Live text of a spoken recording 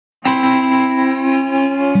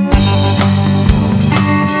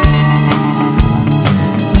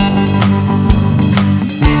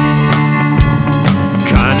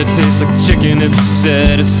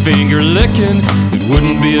said it's finger licking. It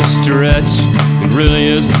wouldn't be a stretch, it really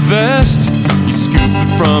is the best. You scoop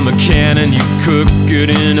it from a can and you cook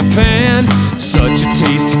it in a pan. Such a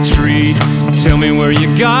tasty treat. Tell me where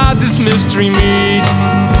you got this mystery meat.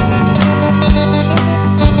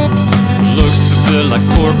 Looks a bit like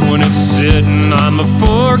pork when it's sitting on my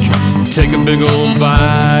fork. Take a big old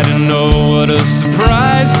bite and oh, what a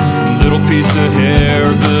surprise. A little piece of hair,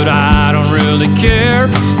 but I don't really care.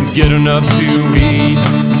 Get enough to eat.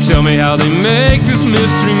 Tell me how they make this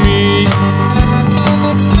mystery meat.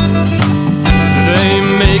 They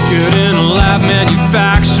make it in a lab,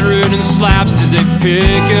 manufacture it in slabs. Did they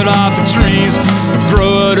pick it off of trees or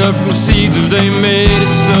grow it up from seeds? Have they made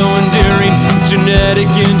it so endearing? Genetic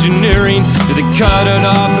engineering. Did they cut it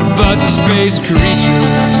off the butts of space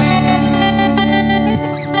creatures?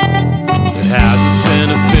 It has the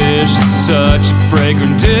scent of fish, it's such a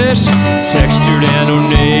fragrant dish. Textured and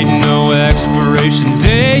ornate, no expiration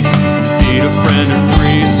date. Feed a friend or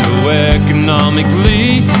three, so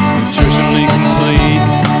economically, nutritionally complete.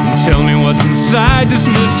 Tell me what's inside this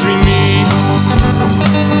mystery meat.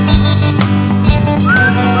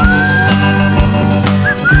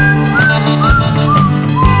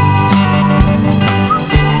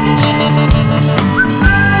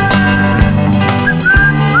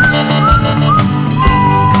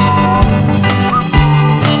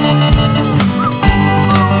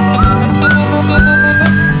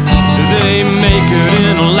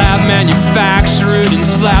 Manufacture it in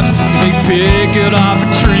slabs. They pick it off of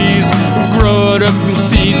trees, grow it up from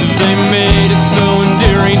seeds. If they made it so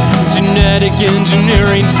endearing, genetic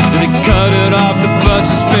engineering. They cut it off the butts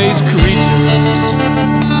of space creatures.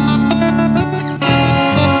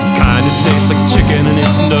 Kinda tastes like chicken and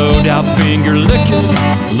it's no doubt finger licking.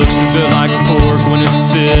 Looks a bit like pork when it's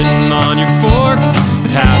sitting on your fork.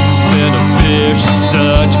 It has the scent of fish, it's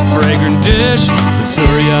such a fragrant dish. Let's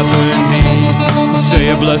hurry up and eat. Say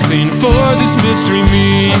a blessing for this mystery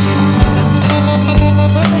meat.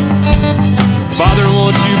 Father,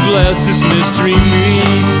 won't you bless this mystery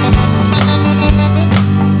meat?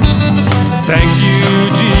 Thank you,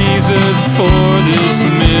 Jesus, for this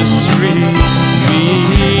mystery.